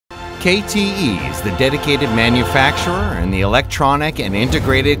KTE is the dedicated manufacturer in the electronic and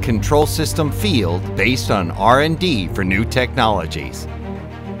integrated control system field based on R&D for new technologies.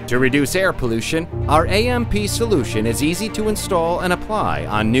 To reduce air pollution, our AMP solution is easy to install and apply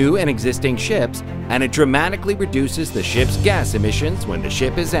on new and existing ships, and it dramatically reduces the ship's gas emissions when the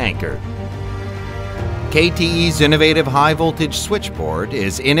ship is anchored. KTE's innovative high-voltage switchboard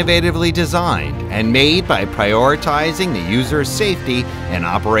is innovatively designed and made by prioritizing the user's safety and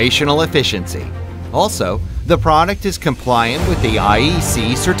operational efficiency. Also, the product is compliant with the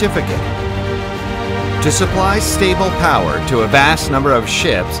IEC certificate. To supply stable power to a vast number of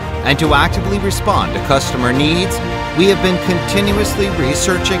ships and to actively respond to customer needs, we have been continuously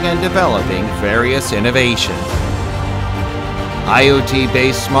researching and developing various innovations.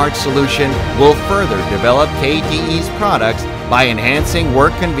 IoT-based smart solution will further develop KTE's products by enhancing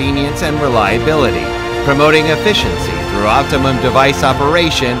work convenience and reliability, promoting efficiency through optimum device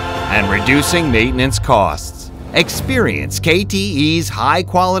operation, and reducing maintenance costs. Experience KTE's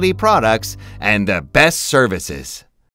high-quality products and the best services.